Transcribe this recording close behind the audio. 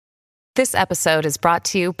This episode is brought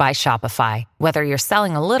to you by Shopify. Whether you're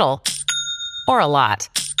selling a little or a lot,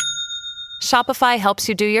 Shopify helps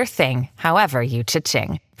you do your thing, however you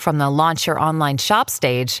cha-ching. From the launch your online shop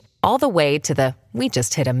stage, all the way to the we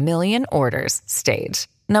just hit 1 million orders stage.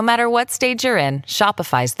 No matter what stage you're in,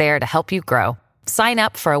 Shopify's there to help you grow. Sign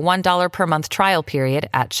up for a $1 per month trial period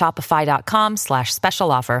at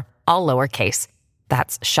shopify.com/special offer, all lowercase.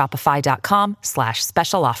 That's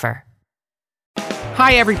shopify.com/special offer.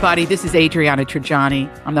 Hi, everybody. This is Adriana Trajani.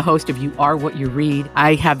 I'm the host of You Are What You Read.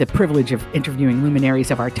 I have the privilege of interviewing luminaries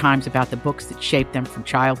of our times about the books that shaped them from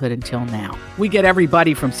childhood until now. We get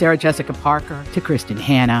everybody from Sarah Jessica Parker to Kristen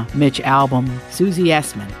Hanna, Mitch Albom, Susie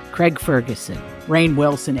Essman, Craig Ferguson, Rainn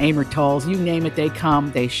Wilson, Amor Tolls, you name it, they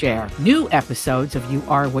come, they share. New episodes of You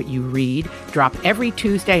Are What You Read drop every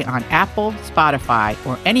Tuesday on Apple, Spotify,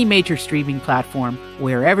 or any major streaming platform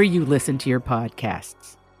wherever you listen to your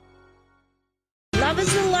podcasts. Love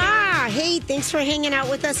is the law. Hey, thanks for hanging out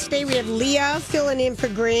with us today. We have Leah filling in for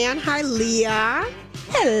Gran. Hi, Leah.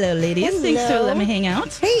 Hello, ladies. Hello. Thanks for letting me hang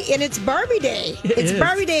out. Hey, and it's Barbie Day. It's is.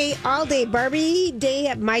 Barbie Day all day. Barbie Day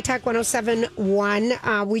at My Talk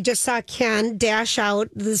 107.1. We just saw Ken dash out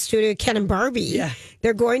the studio, Ken and Barbie. Yeah.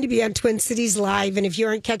 They're going to be on Twin Cities Live. And if you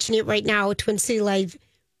aren't catching it right now, Twin City Live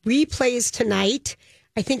replays tonight,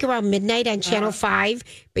 I think around midnight on Channel 5.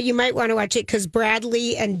 But you might want to watch it because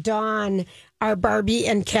Bradley and Dawn are Barbie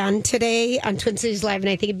and Ken today on Twin Cities Live, and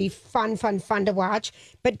I think it'd be fun to watch.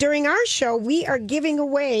 But during our show, we are giving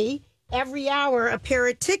away every hour a pair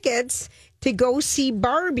of tickets to go see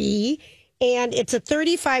Barbie, and it's a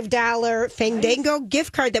 $35 Fandango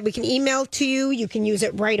gift card that we can email to you. You can use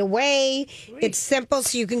it right away. Sweet. It's simple,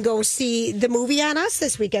 so you can go see the movie on us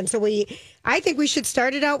this weekend. So I think we should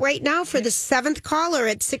start it out right now for the 7th caller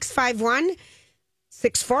at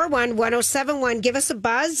 641-641-1071. Give us a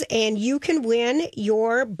buzz, and you can win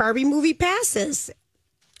your Barbie movie passes.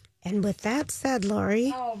 And with that said,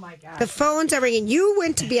 Lori, oh my God, the phones are ringing. You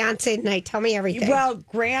went to Beyonce tonight. Tell me everything. Well,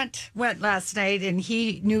 Grant went last night, and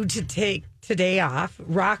he knew to take today off.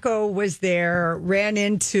 Rocco was there, ran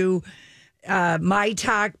into My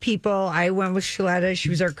Talk people. I went with Shaletta. She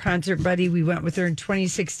was our concert buddy. We went with her in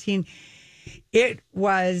 2016. It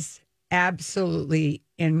was absolutely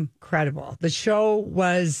incredible. The show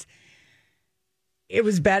was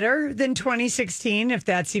better than 2016, if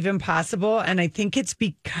that's even possible. And I think it's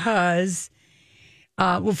because,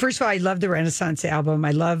 well, first of all, I love the Renaissance album.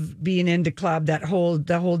 I love being into club, the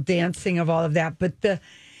whole dancing of all of that. But the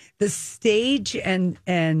stage and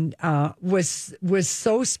was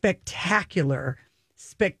so spectacular,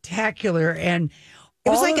 and it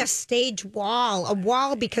was like a stage wall,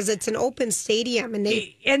 because it's an open stadium, and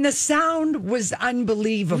the sound was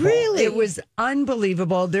unbelievable. Really, it was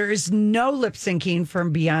unbelievable. There is no lip syncing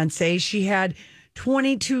from Beyonce. She had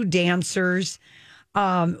 22 dancers,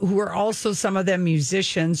 who were also some of them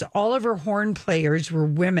musicians. All of her horn players were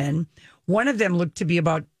women. One of them looked to be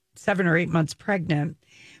about 7 or 8 months pregnant.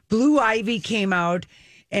 Blue Ivy came out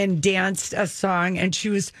and danced a song, and she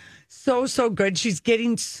was so good. She's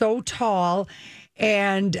getting so tall.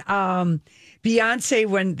 And Beyonce,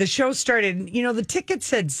 when the show started, the ticket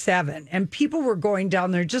said 7, and people were going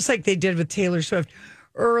down there just like they did with Taylor Swift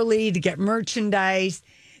early to get merchandise.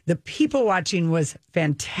 The people watching was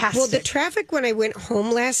fantastic. Well, the traffic when I went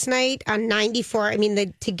home last night on 94,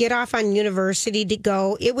 to get off on University to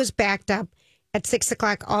go, it was backed up at 6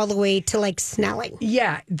 o'clock all the way to like Snelling.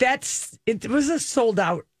 Yeah, it was a sold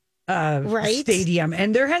out stadium,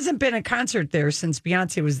 and there hasn't been a concert there since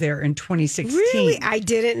Beyonce was there in 2016. Really? I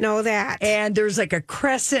didn't know that. And there's like a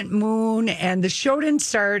crescent moon, and the show didn't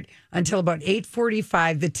start until about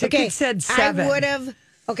 8:45. The ticket said 7. I would have.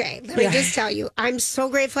 Okay, let me just tell you, I'm so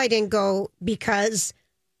grateful I didn't go because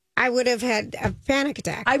I would have had a panic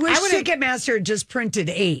attack. I wish Ticketmaster had just printed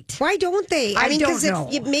 8. Why don't they? I don't know.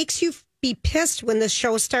 It makes you be pissed when the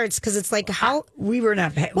show starts because it's like how we were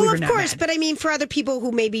not. Well, of course, but I mean for other people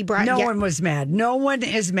who maybe brought. No one was mad. No one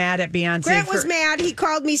is mad at Beyonce. Grant was mad. He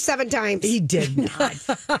called me 7 times. He did not.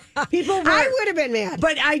 People were. I would have been mad,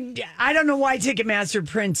 but I don't know why Ticketmaster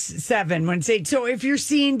prints 7 when it's 8. So if you're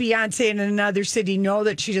seeing Beyonce in another city, know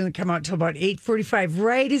that she doesn't come out till about 8:45.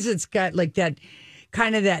 Right as it's got like that.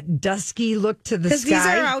 Kind of that dusky look to the sky. Because these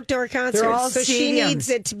are outdoor concerts, so stadiums. She needs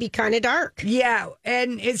it to be kind of dark. Yeah,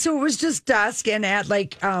 and so it was just dusk, and at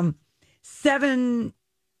like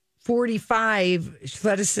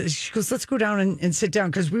 7:45, she goes, let's go down and sit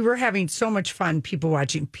down, because we were having so much fun, people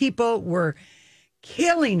watching. People were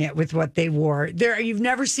killing it with what they wore. You've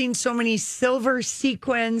never seen so many silver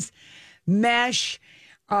sequins, mesh,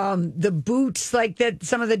 the boots like that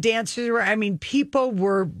some of the dancers were. I mean, people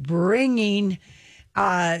were bringing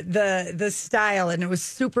the style, and it was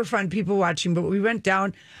super fun. People watching, but we went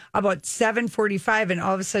down about 7:45, and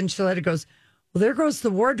all of a sudden, Shaletta goes, "Well, there goes the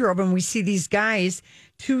wardrobe," and we see these guys,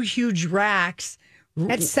 2 huge racks.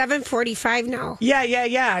 At 7:45 now.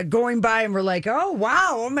 Yeah, going by, and we're like, "Oh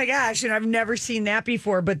wow, oh my gosh!" And I've never seen that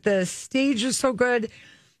before. But the stage was so good.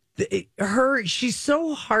 She's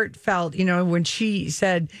so heartfelt. When she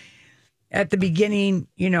said at the beginning,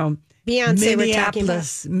 Beyonce, we're talking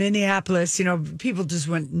about. Minneapolis, people just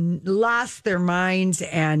lost their minds,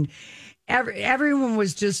 and everyone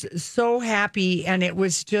was just so happy, and it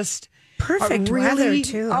was just perfect weather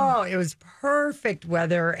too. Oh, it was perfect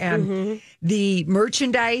weather, and the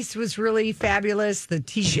merchandise was really fabulous. The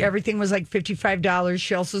t-shirt, everything was like $55.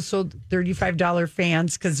 She also sold $35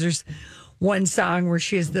 fans, because there's one song where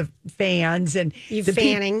she has the fans, and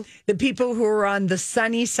fanning. The people who were on the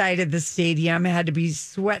sunny side of the stadium had to be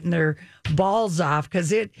sweating their balls off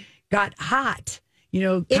because it got hot.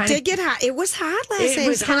 It did get hot. It was hot last night. It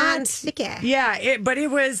was hot. Sticky. Yeah, but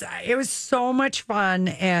it was so much fun,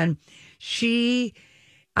 and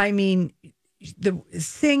the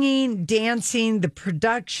singing, dancing, the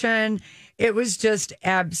production, it was just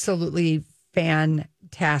absolutely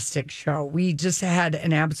fantastic show. We just had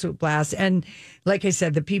an absolute blast. And like I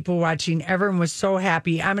said, the people watching, everyone was so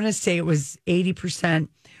happy. I'm going to say it was 80%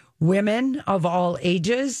 women of all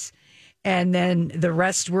ages. And then the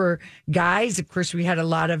rest were guys. Of course, we had a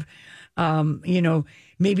lot of,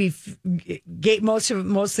 maybe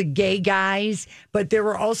mostly gay guys, but there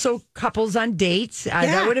were also couples on dates.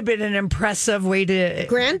 That would have been an impressive way to.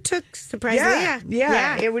 Grant took surprisingly.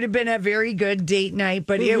 Yeah. It would have been a very good date night,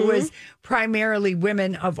 but it was primarily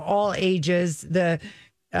women of all ages. The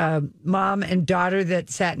mom and daughter that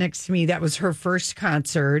sat next to me, that was her first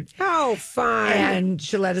concert. Oh, fun. And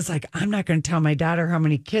Shaletta's like, I'm not going to tell my daughter how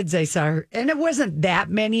many kids I saw her. And it wasn't that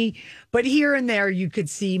many, but here and there you could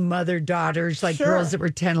see mother-daughters, like girls that were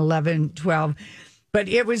 10, 11, 12. But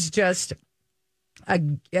it was just a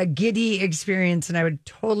giddy experience. And I would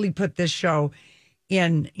totally put this show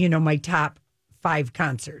in, my top 5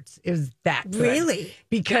 concerts. It was that good. Really?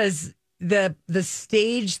 Because the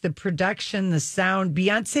stage, the production, the sound,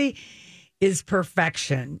 Beyonce is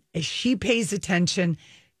perfection. She pays attention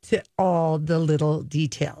to all the little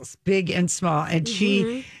details, big and small. And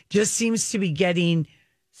she just seems to be getting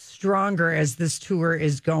stronger as this tour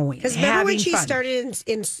is going. Because remember when she started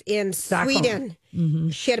in Sweden,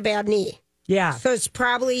 she had a bad knee. Yeah. So it's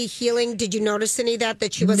probably healing. Did you notice any of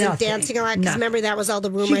that she wasn't dancing a lot? Because remember, that was all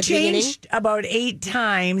the rumor at the beginning? She changed about 8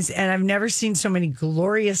 times, and I've never seen so many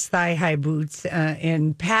glorious thigh-high boots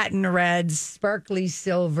in patent reds, sparkly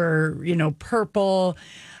silver, purple.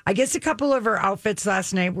 I guess a couple of her outfits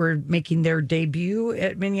last night were making their debut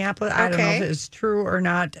at Minneapolis. I don't know if it was true or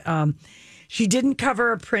not. She didn't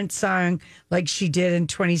cover a Prince song like she did in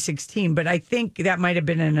 2016, but I think that might have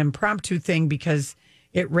been an impromptu thing because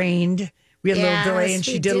it rained. We had a little delay, and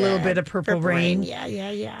she did a little bit of Purple Rain. Yeah.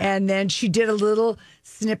 And then she did a little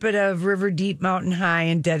snippet of River Deep Mountain High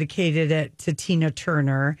and dedicated it to Tina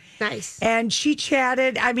Turner. Nice. And she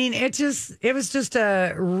chatted. I mean, it was just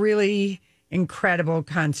a really incredible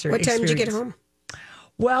concert. What time did you get home?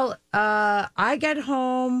 Well, I got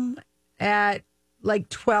home at like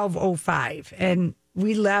 12:05, and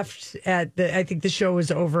we left I think the show was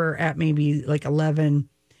over at maybe like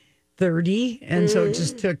 11:30, and so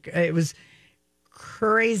it was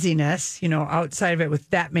craziness, outside of it with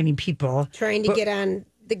that many people. Trying to get on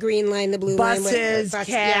the green line, the blue line. Buses,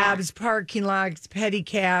 cabs, parking lots,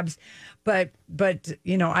 pedicabs. But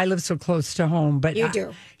I live so close to home. But you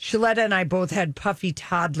do. Shaletta and I both had puffy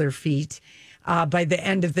toddler feet by the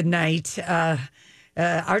end of the night. Our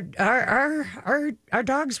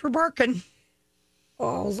dogs were barking.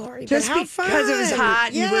 Oh, Lori. Just but how because it was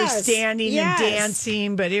hot and we were Yes. standing and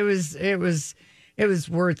dancing, but it was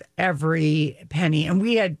worth every penny, and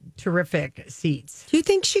we had terrific seats. Do you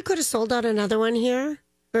think she could have sold out another one here?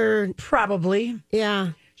 Or Probably.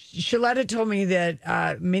 yeah. Shaletta told me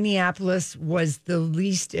that Minneapolis was the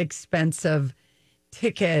least expensive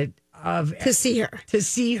ticket To see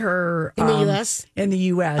her. in the U.S.? In the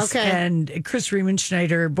U.S. Okay. And Chris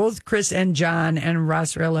Riemenschneider, both Chris and John and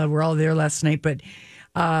Ross Rilla were all there last night, but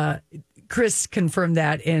Chris confirmed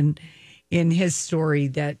that in his story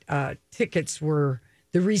that the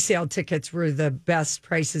resale tickets were the best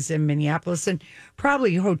prices in Minneapolis, and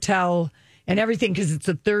probably hotel and everything because it's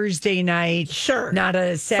a Thursday night, Sure, not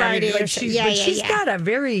a Saturday. Friday. She's got a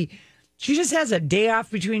very She just has a day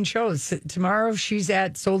off between shows. Tomorrow she's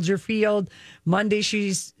at Soldier Field. Sunday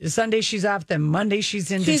she's off. Then Monday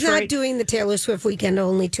she's in She's Detroit. not doing the Taylor Swift weekend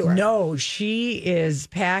only tour. No, she is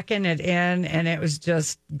packing it in, and it was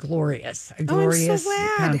just glorious. A glorious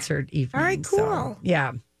concert evening. All right, cool. So,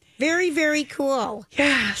 yeah. Very, very cool.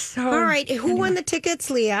 Yeah. So all right, who won the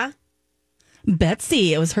tickets, Leah?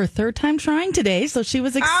 Betsy. It was her third time trying today, so she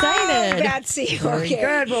was excited. Oh, Betsy. Very Okay.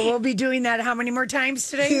 good. Well, we'll be doing that how many more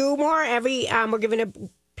times today? 2 more every. We're giving a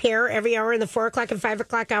pair every hour in the 4 o'clock and 5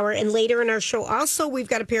 o'clock hour, and later in our show. Also, we've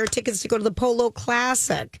got a pair of tickets to go to the Polo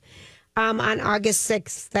Classic on August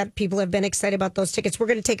 6th. That people have been excited about those tickets. We're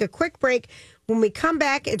going to take a quick break. When we come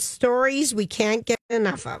back, it's stories we can't get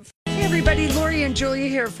enough of. Hey everybody, Lori and Julia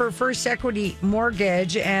here for First Equity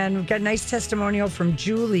Mortgage, and we've got a nice testimonial from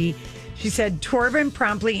Julie. She said, Torben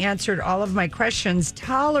promptly answered all of my questions,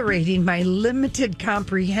 tolerating my limited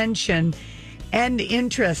comprehension and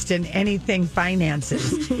interest in anything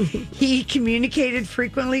finances. He communicated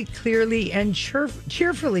frequently, clearly, and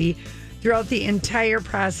cheerfully throughout the entire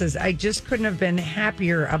process. I just couldn't have been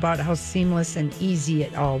happier about how seamless and easy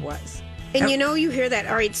it all was. And you hear that.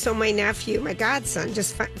 All right, so my nephew, my godson,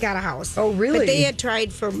 just got a house. Oh, really? But they had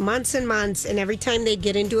tried for months and months, and every time they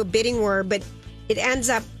get into a bidding war, but it ends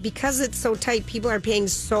up, because it's so tight, people are paying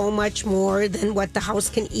so much more than what the house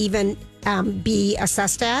can even be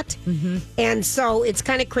assessed at. Mm-hmm. And so it's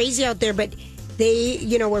kind of crazy out there, but they,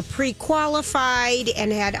 were pre-qualified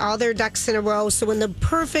and had all their ducks in a row. So when the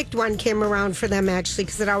perfect one came around for them, actually,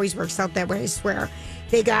 because it always works out that way, I swear,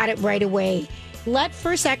 they got it right away. Let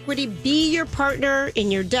First Equity be your partner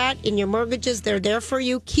in your debt, in your mortgages. They're there for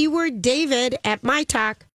you. Keyword David at My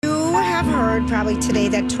Talk. You have heard probably today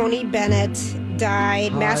that Tony Bennett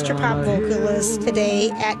died, master pop vocalist, today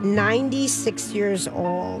at 96 years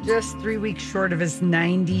old. Just 3 weeks short of his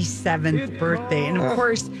 97th birthday. And of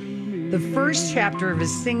course, the first chapter of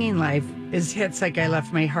his singing life is hits like I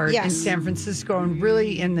Left My Heart in San Francisco, and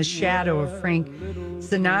really in the shadow of Frank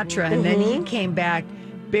Sinatra. And then he came back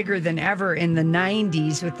bigger than ever in the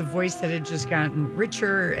 90s with the voice that had just gotten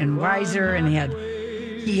richer and wiser, and he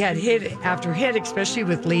had hit after hit, especially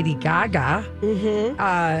with Lady Gaga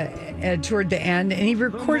toward the end, and he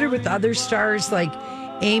recorded with other stars like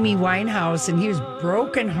Amy Winehouse, and he was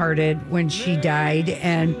brokenhearted when she died,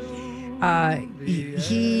 and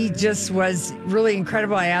he just was really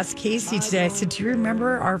incredible. I asked Casey today, I said, do you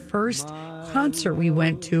remember our first concert we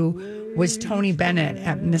went to was Tony Bennett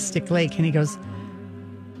at Mystic Lake? And he goes,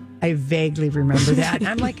 I vaguely remember that. And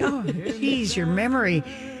I'm like, oh, geez, your memory.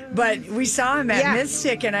 But we saw him at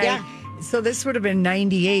Mystic, and so this would have been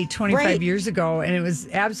 98, 25 years ago, and it was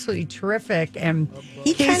absolutely terrific. And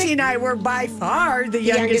Casey and I were by far the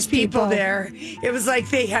youngest people there. It was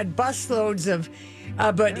like they had busloads of,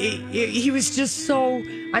 but he was just so,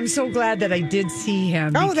 I'm so glad that I did see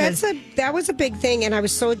him. Oh, that was a big thing, and I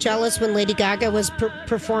was so jealous when Lady Gaga was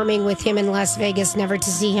performing with him in Las Vegas, never to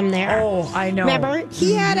see him there. Oh, I know. Remember,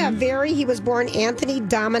 he had he was born Anthony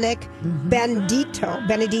Dominic Benedito,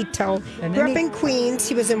 grew up in Queens.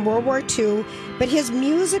 He was in World War II, but his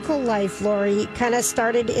musical life, Lori, kind of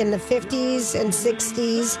started in the 50s and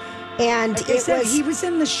 60s. And he was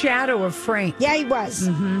in the shadow of Frank. Yeah, he was.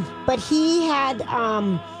 Mm-hmm. But he had,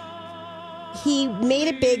 he made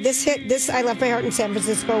it big. This I Left My Heart in San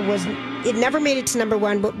Francisco it never made it to number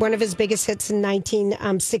one, but one of his biggest hits in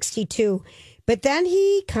 1962. But then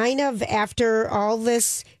he kind of, after all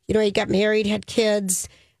this, he got married, had kids.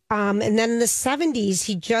 And then in the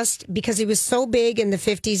 70s, because he was so big in the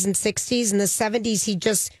 50s and 60s, in the 70s, he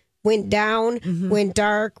just went down, went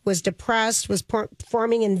dark, was depressed, was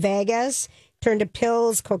performing in Vegas, turned to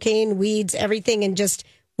pills, cocaine, weeds, everything, and just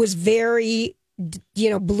was very,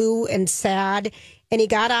 blue and sad. And he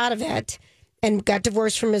got out of it and got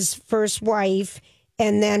divorced from his first wife,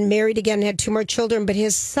 and then married again, had 2 more children. But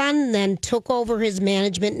his son then took over his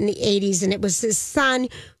management in the 80s, and it was his son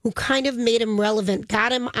who kind of made him relevant,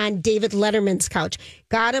 got him on David Letterman's couch,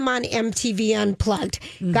 got him on MTV Unplugged,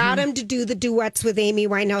 got him to do the duets with Amy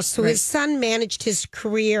Winehouse. So his son managed his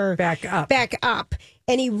career back up.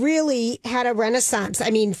 And he really had a renaissance. I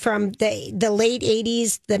mean, from the late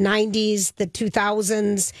 80s, the 90s, the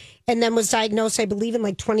 2000s, and then was diagnosed, I believe, in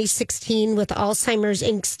 2016 with Alzheimer's,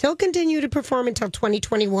 and still continued to perform until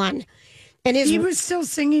 2021. And he was still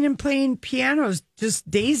singing and playing pianos just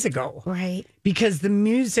days ago. Right. Because the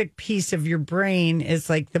music piece of your brain is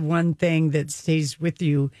like the one thing that stays with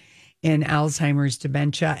you in Alzheimer's,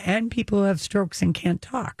 dementia, and people who have strokes and can't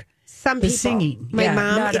talk. Some people. Singing. My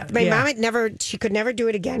mom she could never do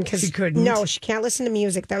it again because she couldn't. No, she can't listen to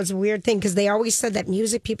music. That was a weird thing because they always said that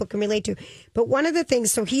music people can relate to. But one of the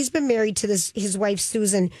things, so he's been married to his wife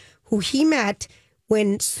Susan, who he met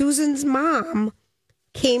when Susan's mom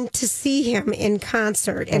came to see him in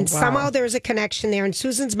concert. And somehow there's a connection there. And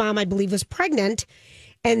Susan's mom, I believe, was pregnant.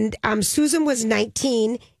 And Susan was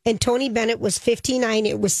 19 and Tony Bennett was 59.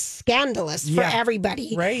 It was scandalous for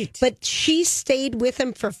everybody. Right. But she stayed with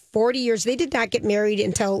him for 40 years. They did not get married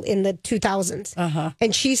until in the 2000s.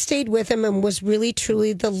 And she stayed with him and was really,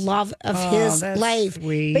 truly the love of his life.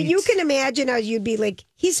 Sweet. But you can imagine how you'd be like,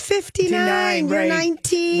 he's 59, you're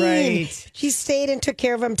 19. Right. She stayed and took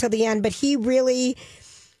care of him till the end. But he really...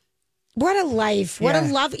 What a life. What a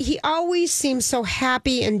love. He always seemed so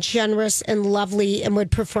happy and generous and lovely and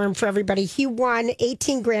would perform for everybody. He won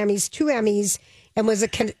 18 Grammys, 2 Emmys, and was a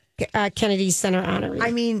Kennedy Center honoree.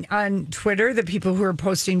 I mean, on Twitter, the people who are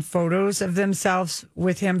posting photos of themselves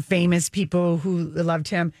with him, famous people who loved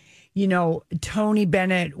him, you know, Tony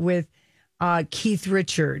Bennett with Keith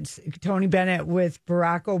Richards, Tony Bennett with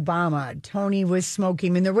Barack Obama, Tony was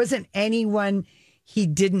smoking. I mean, there wasn't anyone he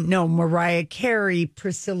didn't know. Mariah Carey,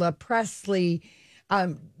 Priscilla Presley,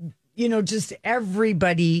 you know, just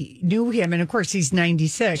everybody knew him. And of course, he's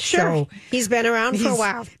 96. Sure. So he's been around for a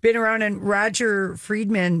while. Been around. And Roger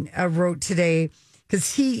Friedman wrote today,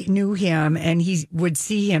 because he knew him and he would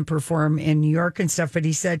see him perform in New York and stuff. But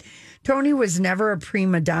he said, Tony was never a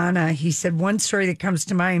prima donna. He said, one story that comes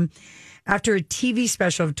to mind, after a TV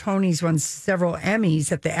special of Tony's won several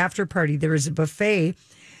Emmys, at the after party, there was a buffet.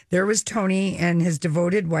 There was Tony and his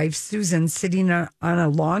devoted wife, Susan, sitting on a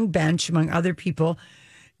long bench among other people,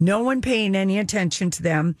 no one paying any attention to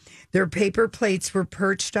them. Their paper plates were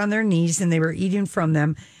perched on their knees and they were eating from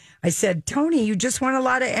them. I said, Tony, you just won a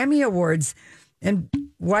lot of Emmy Awards. And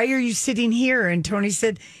why are you sitting here? And Tony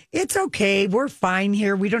said, it's okay. We're fine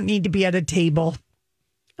here. We don't need to be at a table.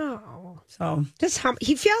 Oh. So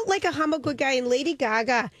he felt like a humble, good guy. And Lady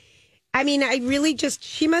Gaga... I mean,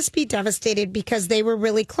 she must be devastated because they were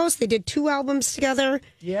really close. They did 2 albums together.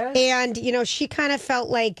 Yeah. And, you know, she kind of felt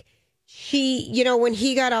like when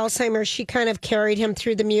he got Alzheimer's, she kind of carried him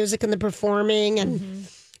through the music and the performing. And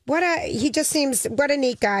he just seems, what a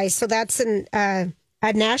neat guy. So that's a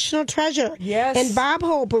national treasure. Yes. And Bob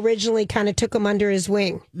Hope originally kind of took him under his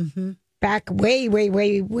wing back way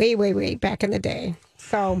back in the day.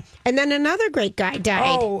 So, and then another great guy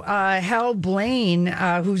died. Oh, Hal Blaine,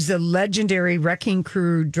 who's a legendary Wrecking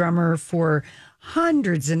Crew drummer for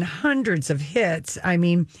hundreds and hundreds of hits. I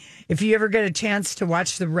mean, if you ever get a chance to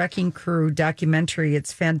watch the Wrecking Crew documentary,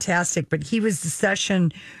 it's fantastic. But he was the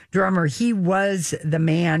session drummer. He was the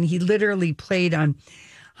man. He literally played on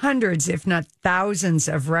hundreds, if not thousands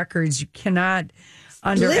of records. You cannot...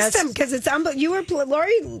 List them because it's unbelievable.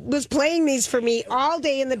 Lori was playing these for me all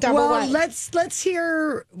day in the double. Well, let's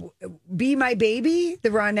hear "Be My Baby." The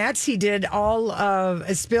Ronettes. He did all of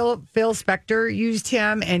Phil Spector used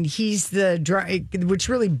him, and he's the which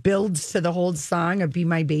really builds to the whole song of "Be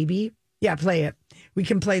My Baby." Yeah, play it. We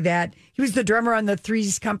can play that. He was the drummer on the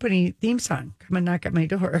Three's Company theme song. Come and knock at my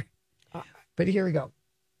door. But here we go.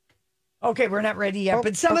 Okay, we're not ready yet,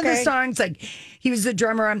 but some of the songs, like he was the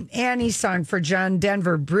drummer on Annie's song for John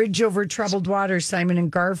Denver, Bridge Over Troubled Water, Simon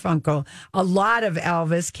and Garfunkel, a lot of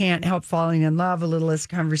Elvis, Can't Help Falling in Love, A Little Less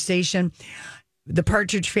Conversation, The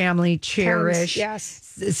Partridge Family, Cherish,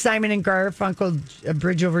 Simon and Garfunkel,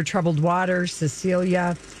 Bridge Over Troubled Water,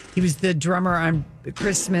 Cecilia. He was the drummer on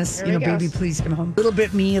Christmas, Baby Please Come Home. A Little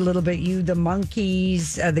Bit Me, A Little Bit You, The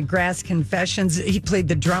Monkees, The Grass Confessions. He played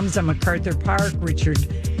the drums on MacArthur Park, Richard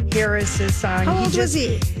Harris's song. How old was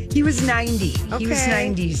he? He was 90. Okay. He was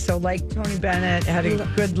 90. So like Tony Bennett, had a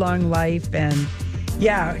good long life. And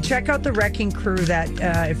yeah, check out the Wrecking Crew. That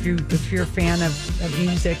if you're a fan of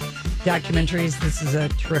music documentaries, this is a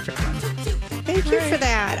terrific one. Thank you for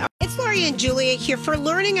that. It's Lori and Julia here for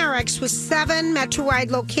Learning RX with 7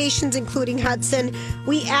 Metro-wide locations, including Hudson.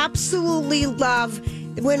 We absolutely love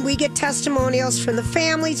when we get testimonials from the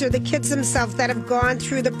families or the kids themselves that have gone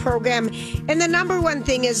through the program. And the number one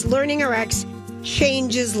thing is Learning RX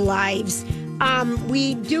changes lives.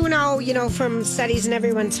 We do know, from studies, and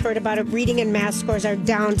everyone's heard about it, reading and math scores are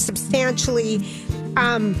down substantially.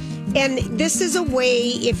 And this is a way,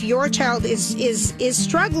 if your child is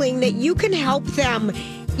struggling, that you can help them,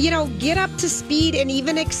 get up to speed and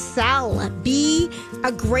even excel. Be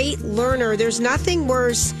a great learner. There's nothing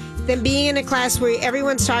worse than being in a class where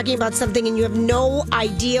everyone's talking about something and you have no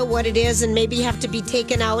idea what it is, and maybe you have to be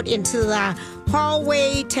taken out into the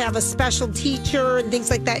hallway to have a special teacher and things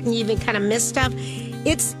like that, and you even kind of miss stuff.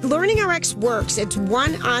 It's Learning RX works. It's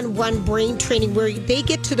one-on-one brain training where they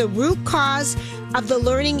get to the root cause of the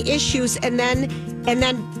learning issues and then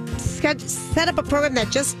set up a program that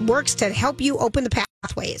just works to help you open the path.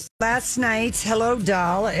 ways. Last night's Hello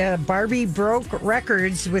Doll, Barbie broke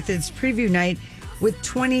records with its preview night with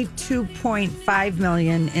 22.5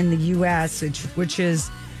 million in the U.S., which is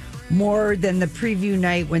more than the preview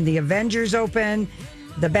night when the Avengers opened,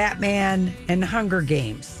 the Batman, and Hunger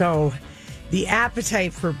Games. So the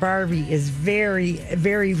appetite for Barbie is very,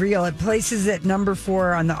 very real. It places it number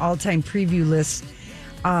 4 on the all-time preview list.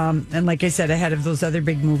 And like I said, ahead of those other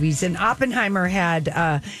big movies. And Oppenheimer had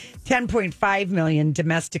 10.5 million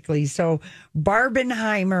domestically. So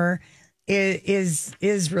Barbenheimer is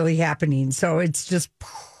really happening. So it's just...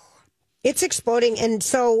 It's exploding. And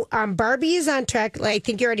so Barbie is on track. I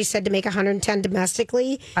think you already said to make 110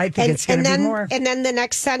 domestically. I think it's going to be more. And then the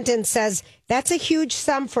next sentence says, that's a huge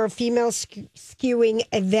sum for a female skewing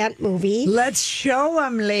event movie. Let's show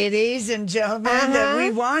them, ladies and gentlemen, that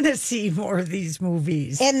we want to see more of these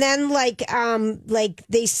movies. And then like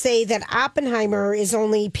they say that Oppenheimer is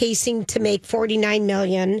only pacing to make 49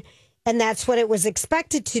 million. And that's what it was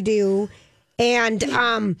expected to do. And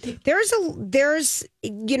there's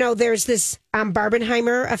this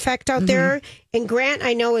Barbenheimer effect out there. And Grant,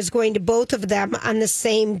 I know, is going to both of them on the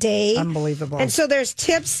same day. Unbelievable. And so there's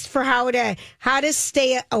tips for how to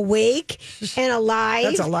stay awake and alive.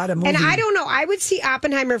 That's a lot of movies. And I don't know. I would see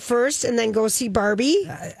Oppenheimer first and then go see Barbie.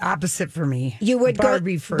 Opposite for me. You would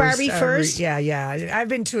Barbie go first. Barbie first? Yeah. I've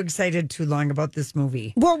been too excited too long about this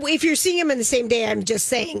movie. Well, if you're seeing them in the same day, I'm just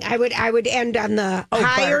saying I would end on the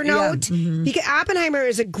higher note. Yeah. Because Oppenheimer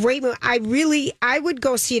is a great movie. I would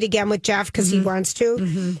go see it again with Jeff because he wants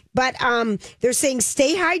to. But they're saying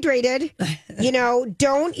stay hydrated.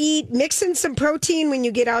 Don't mix in some protein when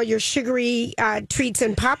you get all your sugary treats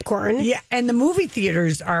and popcorn. Yeah, and the movie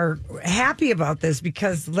theaters are happy about this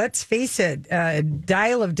because let's face it,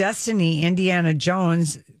 Dial of Destiny, Indiana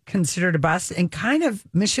Jones, considered a bust, and kind of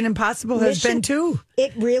Mission Impossible has been too.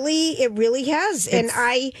 It really has. And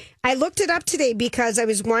I looked it up today because I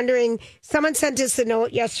was wondering, someone sent us a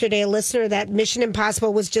note yesterday, a listener, that Mission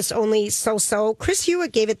Impossible was just only so-so. Chris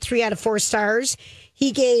Hewitt gave it 3 out of 4 stars.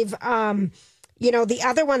 He gave, the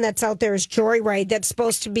other one that's out there is Joyride. That's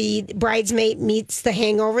supposed to be Bridesmaid meets The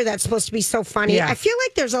Hangover. That's supposed to be so funny. Yeah. I feel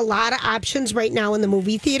like there's a lot of options right now in the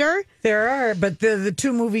movie theater. There are, but the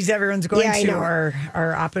 2 movies everyone's going to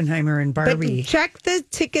are Oppenheimer and Barbie. But check the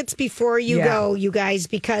tickets before you go, you guys,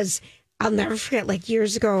 because I'll never forget, like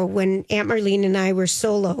years ago when Aunt Marlene and I were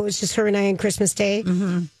solo. It was just her and I on Christmas Day.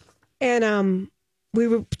 And we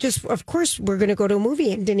were just, of course, we're going to go to a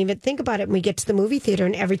movie and didn't even think about it. And we get to the movie theater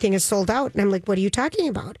and everything is sold out. And I'm like, what are you talking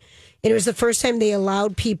about? And it was the first time they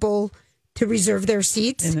allowed people to reserve their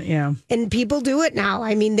seats. And people do it now.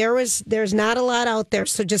 I mean, there's not a lot out there.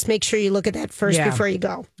 So just make sure you look at that first before you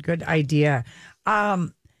go. Good idea.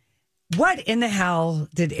 What in the hell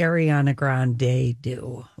did Ariana Grande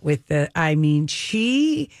do with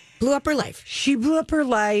she blew up her life. She blew up her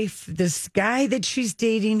life. This guy that she's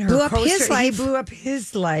dating, blew up his life. He blew up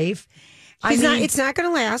his life. It's not going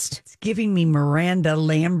to last. It's giving me Miranda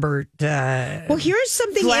Lambert. Well, here's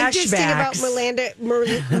something interesting about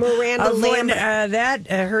Miranda Lambert.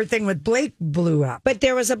 Her thing with Blake blew up. But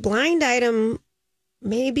there was a blind item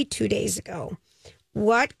maybe 2 days ago.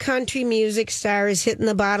 What country music star is hitting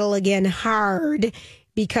the bottle again hard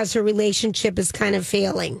because her relationship is kind of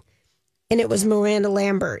failing? And it was Miranda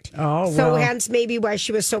Lambert. Oh, wow. So hence maybe why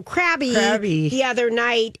she was so crabby the other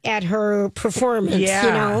night at her performance,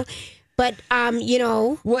 But,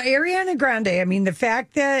 Well, Ariana Grande, I mean, the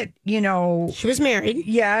fact that, she was married.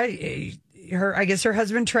 Yeah. I guess her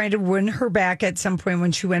husband tried to win her back at some point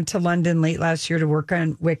when she went to London late last year to work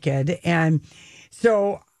on Wicked. And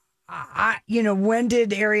so... when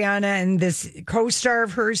did Ariana and this co-star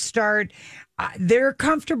of hers start? They're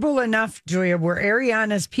comfortable enough, Julia, where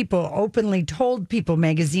Ariana's people openly told People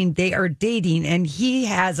magazine they are dating, and he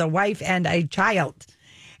has a wife and a child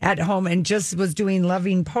at home and just was doing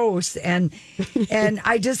loving posts. And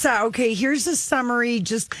I just thought, okay, here's a summary.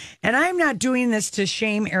 And I'm not doing this to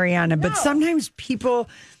shame Ariana, but sometimes people,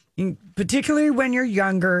 particularly when you're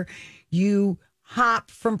younger, you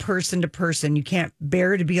hop from person to person. You can't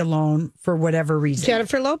bear to be alone for whatever reason.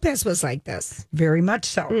 Jennifer Lopez was like this. Very much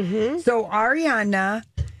so. So Ariana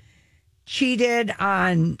cheated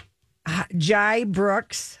on Jai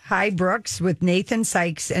Brooks with Nathan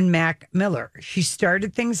Sykes and Mac Miller. She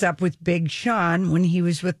started things up with Big Sean when he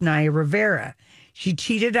was with Naya Rivera. She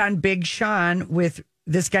cheated on Big Sean with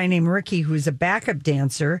this guy named Ricky, who's a backup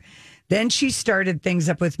dancer. Then she started things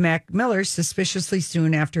up with Mac Miller suspiciously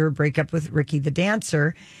soon after her breakup with Ricky the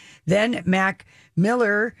dancer. Then Mac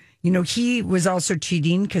Miller, he was also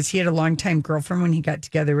cheating because he had a longtime girlfriend when he got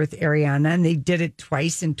together with Ariana, and they did it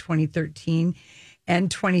twice in 2013. and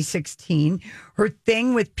 2016. Her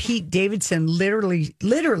thing with Pete Davidson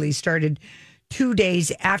literally started 2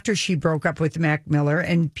 days after she broke up with Mac Miller,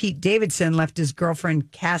 and Pete Davidson left his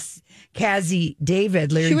girlfriend Cassie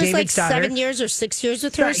David, Larry She was David's like daughter. 7 years or 6 years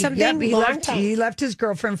with her or something. Yep, Long time. he left his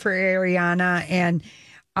girlfriend for Ariana, and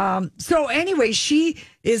so anyway, she's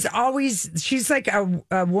like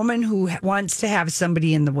a woman who wants to have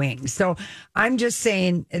somebody in the wings. So I'm just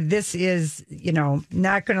saying this is,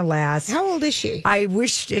 not going to last. How old is she? I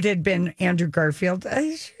wished it had been Andrew Garfield.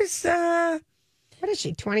 She's What is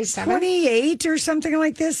she, 27? 28 or something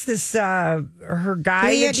like this. Her guy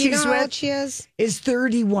Leah, that do you know she's how old with she is?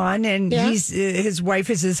 31, and Yeah. his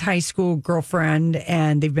wife is his high school girlfriend,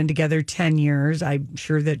 and they've been together 10 years. I'm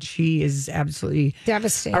sure that she is absolutely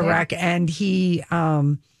Devastated. a wreck. And he,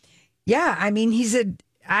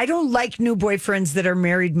 I don't like new boyfriends that are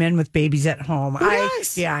married men with babies at home.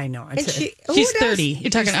 does? I know. And who She's does? 30. You're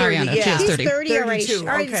talking She's 30, Ariana. yeah. She is She's 30. 30 already. 32,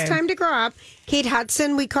 All right, okay. it's time to grow up. Kate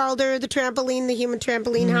Hudson, we called her the trampoline, the human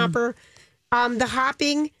trampoline hopper. The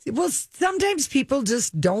hopping. Well, sometimes people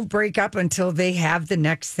just don't break up until they have the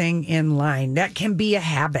next thing in line. That can be a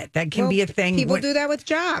habit. That can be a thing. People do that with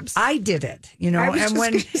jobs. I did it, I was and just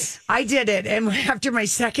when gonna say. I did it, and after my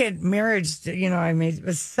second marriage, it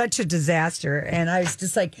was such a disaster. And I was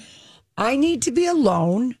just like, I need to be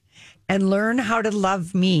alone and learn how to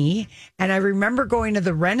love me. And I remember going to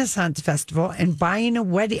the Renaissance Festival and buying a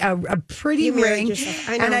wedding, a pretty You married ring. yourself.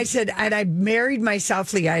 I know. And I said, and I married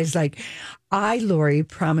myself, Leah. I was like, I, Lori,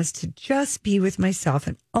 promised to just be with myself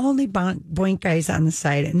and only boink guys on the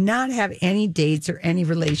side and not have any dates or any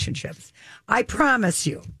relationships. I promise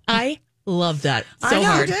you. I love that so I know,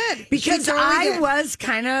 hard. did. Because She totally I did. was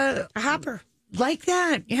kind of A hopper. like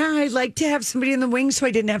that. Yeah, I like to have somebody in the wings so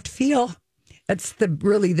I didn't have to feel. That's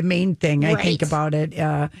really the main thing I think Right. about about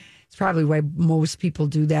it. It's probably why most people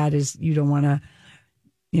do that is you don't want to,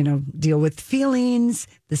 deal with feelings,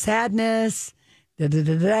 the sadness,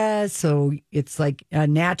 So it's like a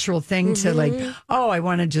natural thing to like, I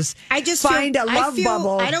want to just find a love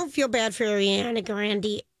bubble. I don't feel bad for Ariana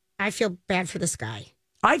Grande. I feel bad for this guy.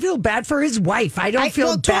 I feel bad for his wife. I don't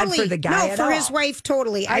feel bad totally. for the guy. No, at for all. his wife,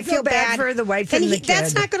 totally. I feel bad for the wife and the kid.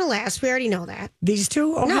 That's not going to last. We already know that. These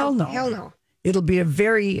two? Oh, No, hell no. hell no. It'll be a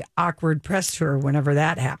very awkward press tour whenever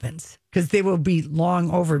that happens because they will be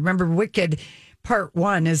long over. Remember, Wicked Part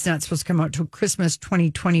 1 is not supposed to come out till Christmas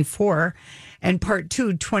 2024 and Part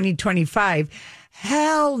 2, 2025.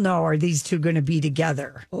 Hell no, are these two going to be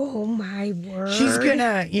together? Oh, my word. She's going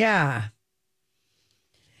to, yeah.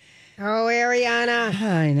 Oh, Ariana.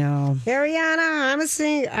 I know. Ariana, I'm a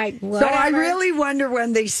singer. So I really wonder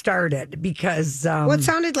when they started because. Well, it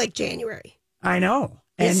sounded like January. I know.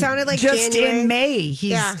 It sounded like just January. in May,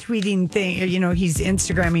 he's Yeah. tweeting he's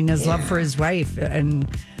Instagramming his love for his wife and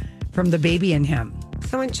from the baby in him.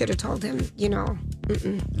 Someone should have told him,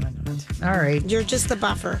 All right. you're just the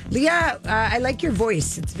buffer. Leah, I like your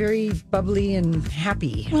voice. It's very bubbly and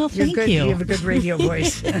happy. Well, You're thank good. you. You have a good radio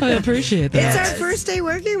voice. I appreciate It's that. our first day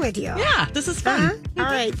working with you. Yeah, this is fun. All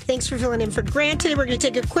right. Thanks for filling in for Grant today. We're going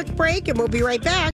to take a quick break and we'll be right back.